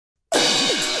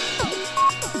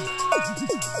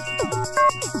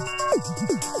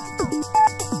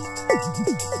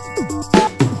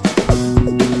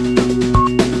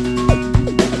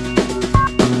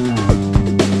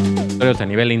a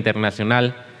nivel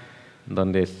internacional,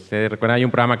 donde se recuerda hay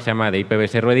un programa que se llama de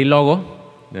IPv6 Ready Logo,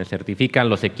 donde certifican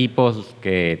los equipos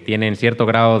que tienen cierto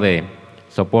grado de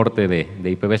soporte de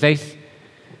IPv6.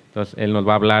 Entonces, él nos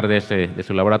va a hablar de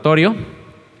su laboratorio.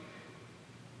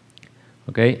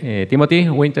 Okay, Timothy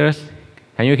Winters,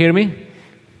 can you hear me?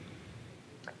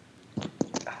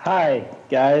 Hi,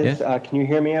 guys. Yes? Can you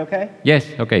hear me okay? Yes,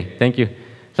 okay, thank you.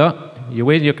 So,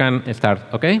 you can start,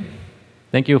 okay?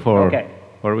 Thank you for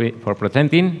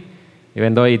presenting,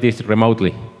 even though it is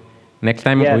remotely. Next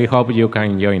time, yes. We hope you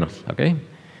can join us, okay?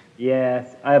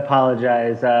 Yes, I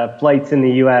apologize. Flights in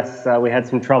the U.S., we had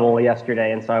some trouble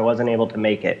yesterday, and so I wasn't able to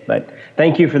make it. But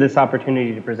thank you for this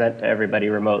opportunity to present to everybody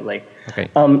remotely. Okay.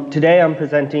 Today I'm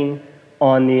presenting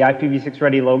on the IPv6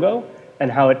 Ready logo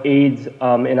and how it aids in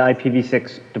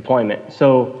IPv6 deployment.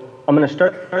 So I'm going to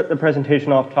start the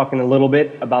presentation off talking a little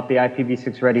bit about the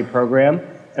IPv6 Ready program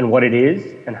and what it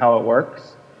is and how it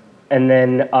works. And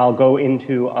then I'll go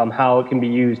into how it can be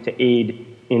used to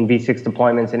aid in V6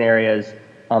 deployments in areas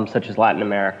such as Latin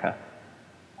America.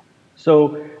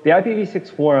 So the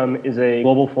IPv6 forum is a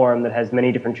global forum that has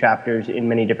many different chapters in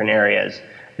many different areas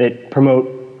that promote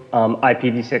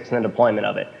IPv6 and the deployment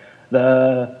of it.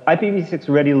 The IPv6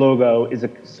 Ready logo is a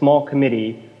small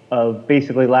committee of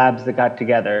basically labs that got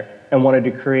together and wanted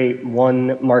to create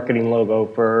one marketing logo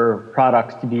for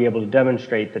products to be able to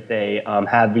demonstrate that they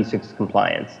have V6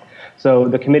 compliance. So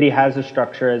the committee has a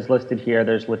structure as listed here.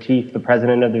 There's Latif, the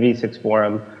president of the V6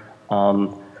 forum.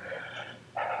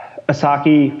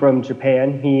 Asaki from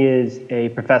Japan, he is a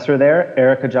professor there.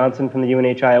 Erica Johnson from the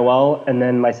UNH-IOL, and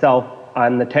then myself,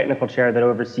 I'm the technical chair that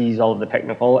oversees all of the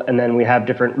technical, and then we have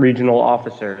different regional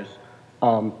officers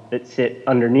that sit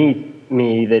underneath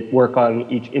me that work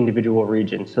on each individual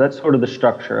region. So that's sort of the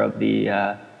structure of the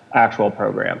actual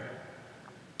program.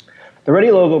 The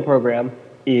Ready Logo program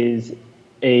is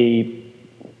a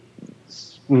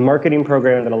marketing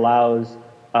program that allows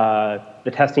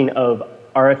the testing of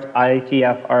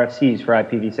IETF RFCs for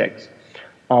IPv6.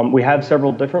 We have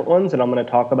several different ones, and I'm going to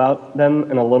talk about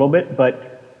them in a little bit,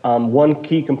 but one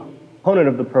key component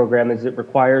of the program is it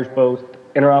requires both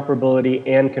interoperability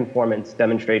and conformance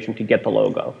demonstration to get the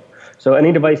logo. So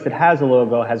any device that has a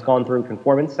logo has gone through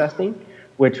conformance testing,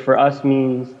 which for us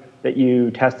means that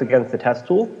you test against the test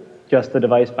tool, just the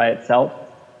device by itself.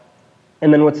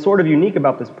 And then what's sort of unique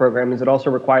about this program is it also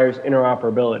requires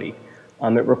interoperability.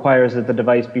 It requires that the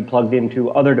device be plugged into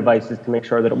other devices to make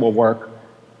sure that it will work,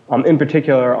 in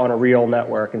particular on a real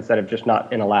network instead of just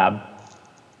not in a lab.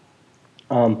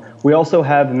 We also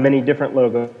have many different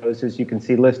logos, as you can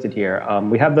see listed here.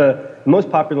 We have the most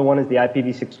popular one is the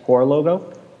IPv6 core logo,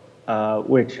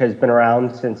 which has been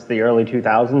around since the early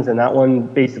 2000s, and that one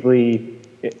basically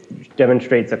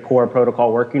demonstrates a core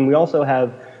protocol working. We also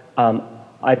have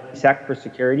IPsec for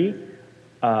security.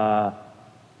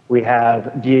 We have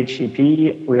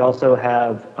DHCP. We also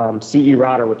have CE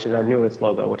Router, which is our newest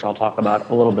logo, which I'll talk about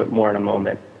a little bit more in a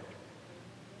moment.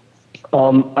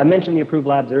 I mentioned the approved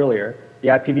labs earlier. The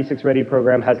IPv6 Ready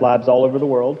program has labs all over the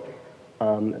world.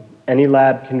 Any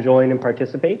lab can join and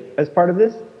participate as part of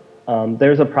this.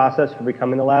 There's a process for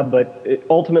becoming a lab, but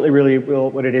ultimately really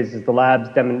what it is the labs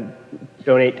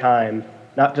donate time,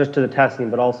 not just to the testing,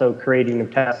 but also creating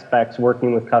of test specs,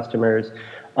 working with customers,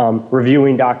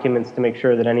 reviewing documents to make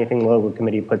sure that anything the logo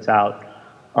committee puts out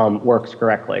works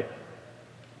correctly.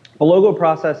 The logo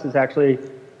process is actually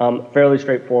fairly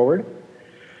straightforward.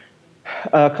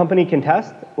 A company can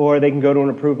test, or they can go to an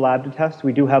approved lab to test.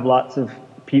 We do have lots of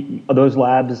those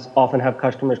labs often have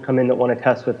customers come in that want to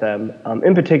test with them.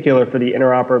 In particular, for the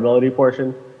interoperability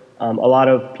portion, a lot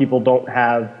of people don't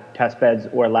have test beds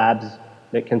or labs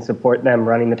that can support them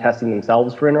running the testing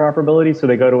themselves for interoperability, so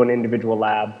they go to an individual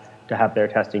lab to have their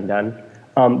testing done.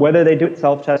 Whether they do it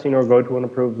self-testing or go to an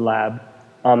approved lab,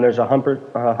 there's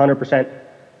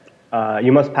 100%,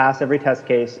 you must pass every test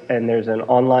case, and there's an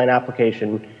online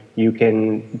application. You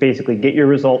can basically get your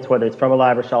results, whether it's from a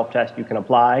lab or self-test, you can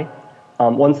apply.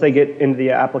 Once they get into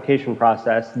the application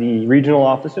process, the regional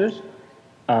officers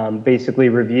basically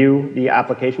review the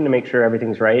application to make sure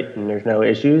everything's right and there's no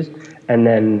issues, and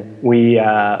then we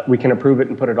can approve it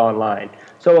and put it online.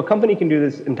 So a company can do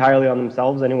this entirely on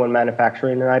themselves. Anyone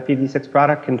manufacturing an IPv6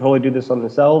 product can totally do this on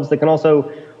themselves. They can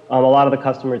also, a lot of the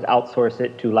customers outsource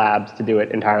it to labs to do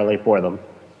it entirely for them,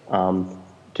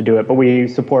 to do it, but we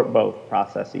support both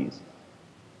processes.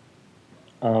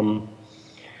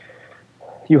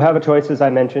 You have a choice, as I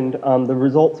mentioned. The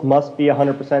results must be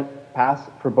 100% pass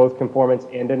for both conformance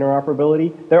and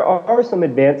interoperability. There are some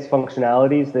advanced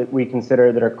functionalities that we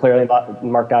consider that are clearly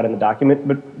marked out in the document,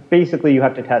 but basically you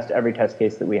have to test every test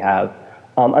case that we have.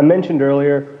 I mentioned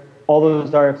earlier, all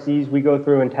those RFCs, we go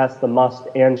through and test the must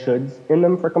and shoulds in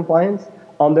them for compliance.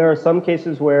 There are some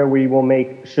cases where we will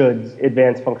make shoulds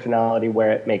advanced functionality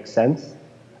where it makes sense.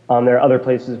 There are other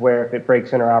places where if it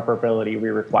breaks interoperability, we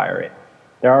require it.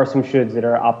 There are some shoulds that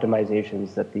are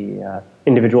optimizations that the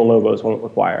individual logos won't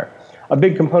require. A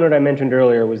big component I mentioned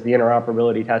earlier was the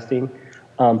interoperability testing.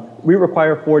 We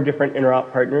require 4 different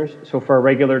interop partners. So for a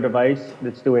regular device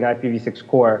that's doing IPv6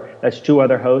 core, that's 2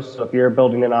 other hosts. So if you're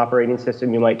building an operating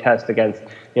system, you might test against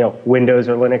Windows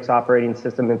or Linux operating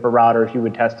system. And for routers, you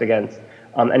would test against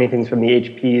anything from the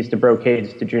HPs to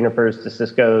Brocades to Junipers to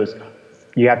Cisco's.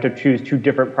 You have to choose 2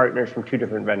 different partners from 2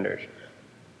 different vendors.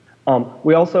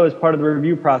 We also, as part of the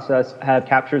review process, have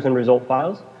captures and result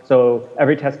files. So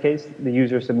every test case, the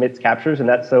user submits captures, and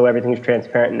that's so everything's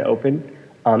transparent and open.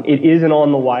 It is an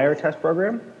on-the-wire test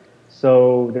program,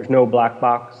 so there's no black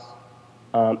box.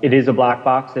 It is a black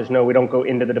box. We don't go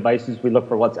into the devices. We look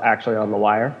for what's actually on the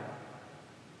wire.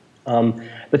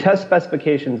 The test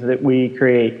specifications that we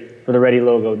create for the Ready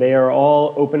logo, they are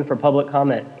all open for public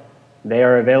comment. They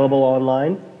are available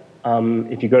online.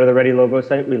 If you go to the Ready logo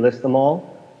site, we list them all.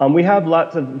 We have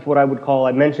lots of what I would call,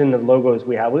 I mentioned the logos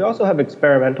we have. We also have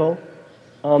experimental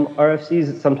RFCs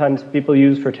that sometimes people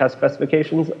use for test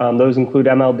specifications. Those include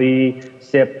MLB,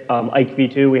 SIP,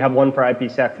 IPv2. We have one for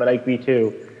IPsec, but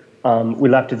IPv2 we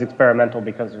left as experimental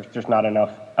because there's just not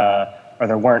enough, or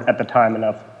there weren't at the time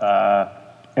enough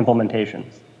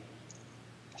implementations.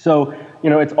 So,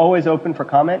 it's always open for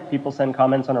comment. People send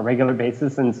comments on a regular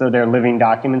basis, and so they're living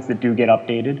documents that do get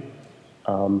updated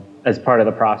as part of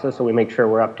the process. So we make sure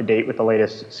we're up to date with the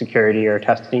latest security or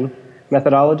testing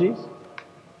methodologies.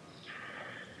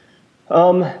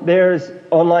 There's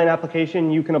online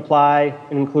application you can apply.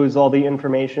 It includes all the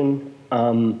information.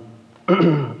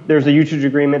 There's a usage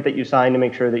agreement that you sign to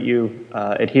make sure that you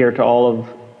adhere to all of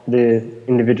the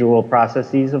individual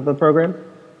processes of the program.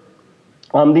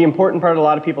 The important part, a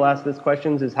lot of people ask this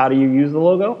questions, is how do you use the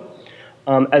logo?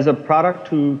 As a product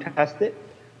to test it,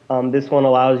 this one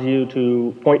allows you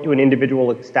to point to an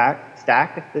individual stack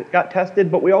that got tested,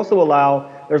 but we also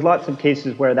allow, there's lots of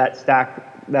cases where that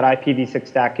IPv6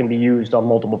 stack can be used on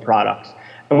multiple products.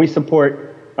 And we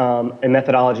support a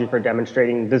methodology for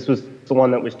demonstrating this was the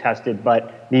one that was tested,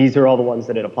 but these are all the ones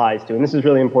that it applies to. And this is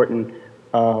really important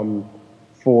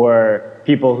for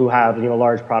people who have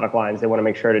large product lines. They want to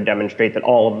make sure to demonstrate that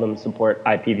all of them support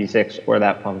IPv6 or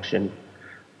that function.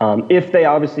 If they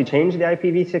obviously change the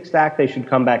IPv6 stack, they should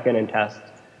come back in and test.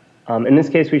 In this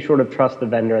case, we sort of trust the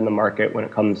vendor in the market when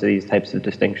it comes to these types of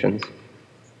distinctions.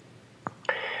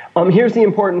 Here's the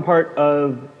important part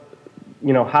of,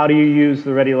 how do you use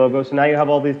the Ready logo? So now you have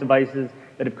all these devices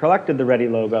that have collected the Ready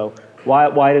logo.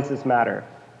 Why does this matter?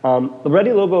 The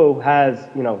Ready logo has,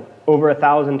 over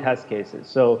 1,000 test cases.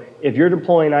 So if you're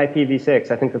deploying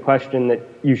IPv6, I think the question that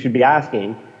you should be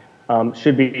asking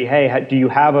should be, hey, do you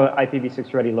have an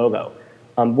IPv6 Ready logo?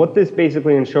 What this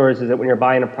basically ensures is that when you're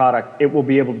buying a product, it will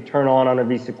be able to turn on a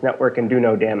V6 network and do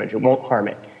no damage. It won't harm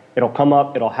it. It'll come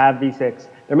up, it'll have V6.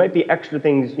 There might be extra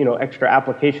things, extra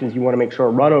applications you want to make sure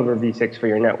run over V6 for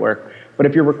your network. But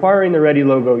if you're requiring the Ready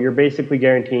logo, you're basically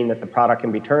guaranteeing that the product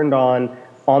can be turned on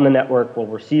the network, will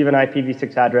receive an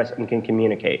IPv6 address, and can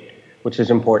communicate, which is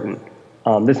important.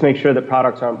 This makes sure that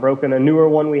products aren't broken. A newer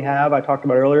one we have, I talked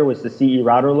about earlier, was the CE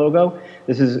router logo.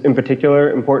 This is in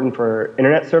particular important for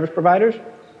internet service providers.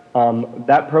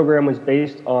 That program was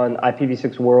based on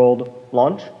IPv6 World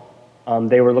launch.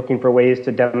 They were looking for ways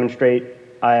to demonstrate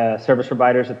service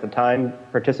providers at the time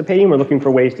participating. We're looking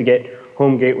for ways to get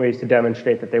home gateways to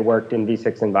demonstrate that they worked in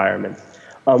V6 environments.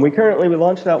 We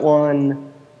launched that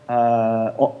one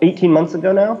 18 months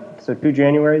ago now, so 2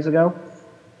 Januaries ago.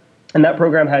 And that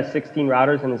program has 16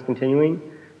 routers and is continuing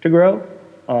to grow.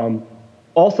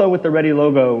 Also with the Ready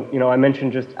logo, I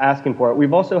mentioned just asking for it.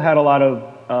 We've also had a lot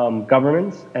of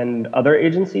governments and other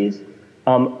agencies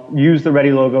use the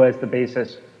Ready logo as the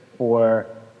basis for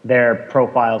their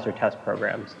profiles or test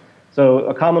programs. So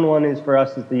a common one is for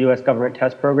us is the US government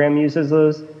test program uses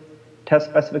those test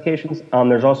specifications.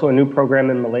 There's also a new program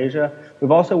in Malaysia.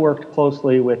 We've also worked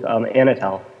closely with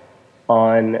Anatel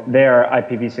on their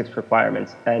IPv6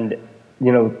 requirements. And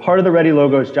part of the Ready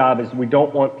logo's job is we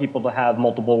don't want people to have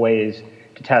multiple ways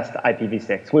to test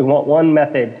IPv6. We want one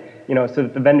method, so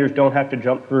that the vendors don't have to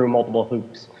jump through multiple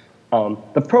hoops.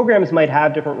 The programs might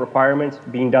have different requirements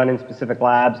being done in specific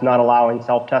labs, not allowing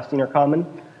self-testing are common.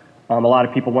 A lot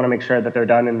of people want to make sure that they're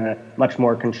done in a much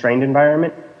more constrained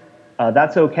environment.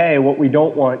 That's okay. What we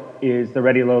don't want is the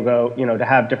Ready logo, to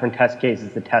have different test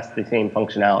cases that test the same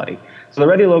functionality. So the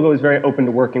Ready logo is very open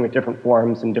to working with different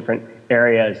forums and different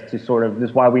areas to this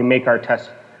is why we make our test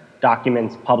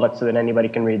documents public so that anybody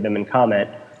can read them and comment,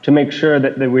 to make sure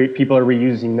that people are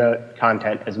reusing the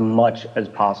content as much as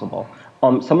possible.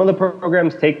 Some of the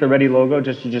programs take the ready logo,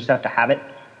 you just have to have it.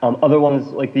 Other ones,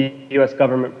 like the US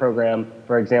government program,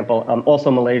 for example, also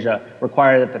Malaysia,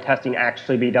 require that the testing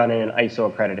actually be done in an ISO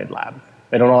accredited lab.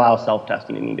 They don't allow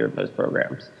self-testing in either of those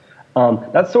programs.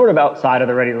 That's sort of outside of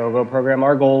the ready logo program.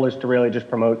 Our goal is to really just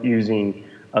promote using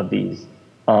of these.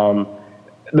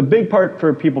 The big part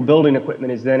for people building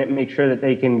equipment is then it makes sure that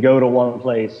they can go to one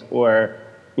place or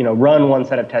run one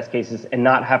set of test cases and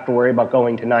not have to worry about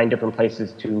going to 9 different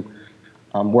places to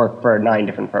work for 9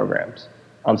 different programs.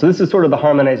 So this is sort of the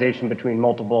harmonization between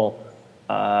multiple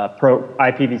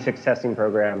IPv6 testing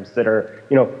programs that are,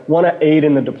 want to aid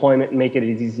in the deployment and make it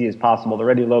as easy as possible. The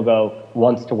Ready logo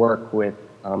wants to work with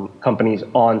companies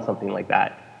on something like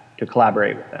that to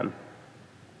collaborate with them.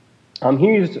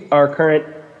 Here's our current,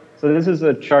 so this is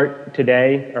a chart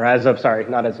today, or as of, sorry,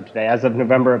 not as of today, as of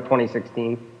November of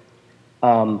 2016,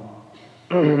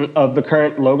 of the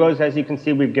current logos. As you can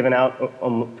see, we've given out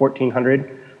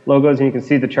 1,400 logos, and you can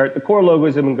see the chart. The core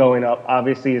logos have been going up.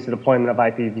 Obviously, as the deployment of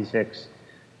IPv6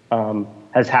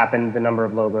 has happened, the number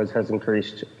of logos has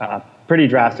increased pretty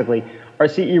drastically. Our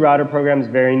CE router program is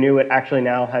very new. It actually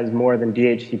now has more than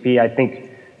DHCP. I think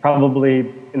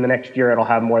probably in the next year it'll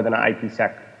have more than an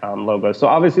IPsec logo. So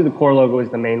obviously the core logo is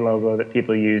the main logo that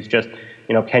people use. Just,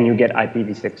 can you get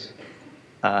IPv6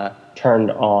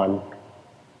 turned on?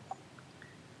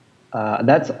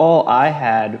 That's all I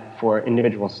had for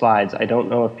individual slides. I don't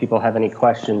know if people have any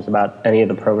questions about any of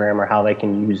the program or how they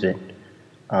can use it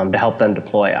to help them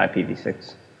deploy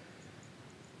IPv6.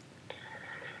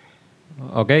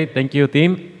 Ok, thank you,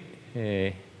 Tim.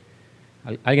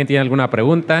 ¿Alguien tiene alguna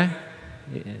pregunta?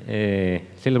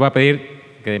 Sí les voy a pedir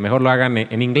que mejor lo hagan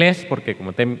en inglés, porque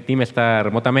como Tim está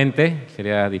remotamente,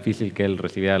 sería difícil que él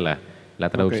recibiera la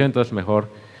traducción, entonces mejor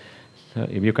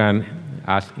if you can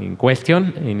ask in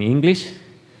question in English.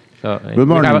 So, good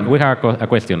morning. We have a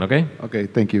question, okay? Okay,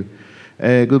 thank you.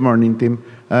 Good morning, Tim.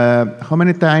 How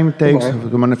many time takes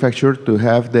the manufacturer to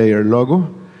have their logo?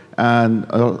 And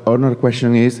another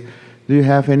question is, do you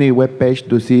have any web page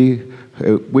to see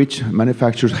which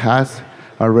manufacturer has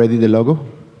already the logo?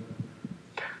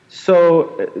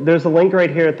 So there's a link right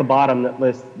here at the bottom that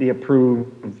lists the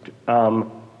approved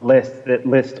list that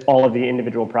lists all of the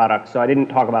individual products. So I didn't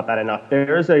talk about that enough.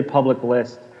 There is a public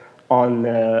list on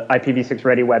the IPv6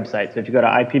 Ready website. So if you go to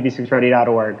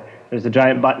ipv6ready.org, there's a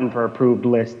giant button for approved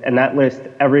list, and that lists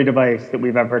every device that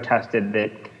we've ever tested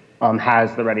that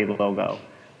has the Ready logo.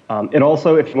 It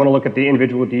also, if you want to look at the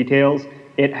individual details,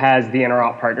 it has the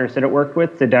interop partners that it worked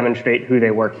with to demonstrate who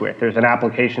they worked with. There's an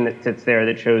application that sits there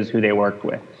that shows who they worked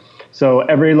with. So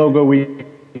every logo we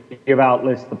give out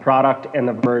lists the product and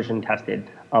the version tested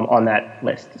on that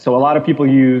list. So a lot of people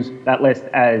use that list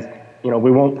as,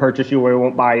 we won't purchase you or we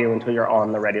won't buy you until you're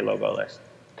on the Ready logo list.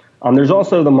 There's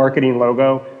also the marketing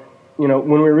logo.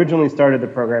 When we originally started the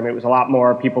program, it was a lot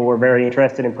more people were very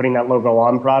interested in putting that logo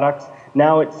on products.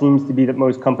 Now it seems to be that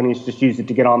most companies just use it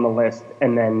to get on the list,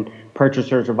 and then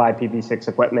purchasers of IPv6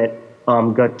 equipment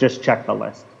just check the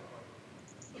list.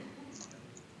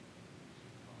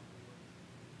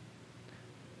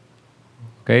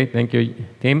 Okay, thank you,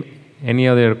 Tim. Any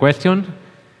other question?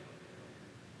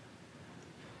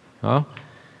 ¿No?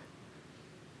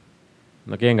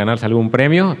 ¿No quieren ganarse algún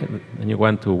premio? And you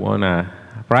want to win a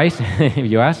prize if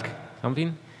you ask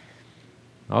something?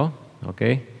 No?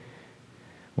 Okay.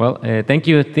 Well, thank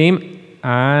you, Tim,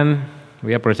 and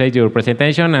we appreciate your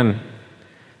presentation.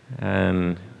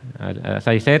 And as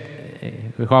I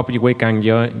said, we hope you can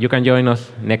join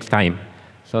us next time.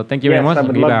 So thank you very much. I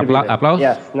would love to be there. Applause.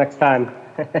 Yes, next time.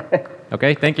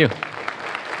 Okay, thank you.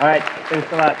 All right,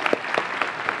 thanks a lot.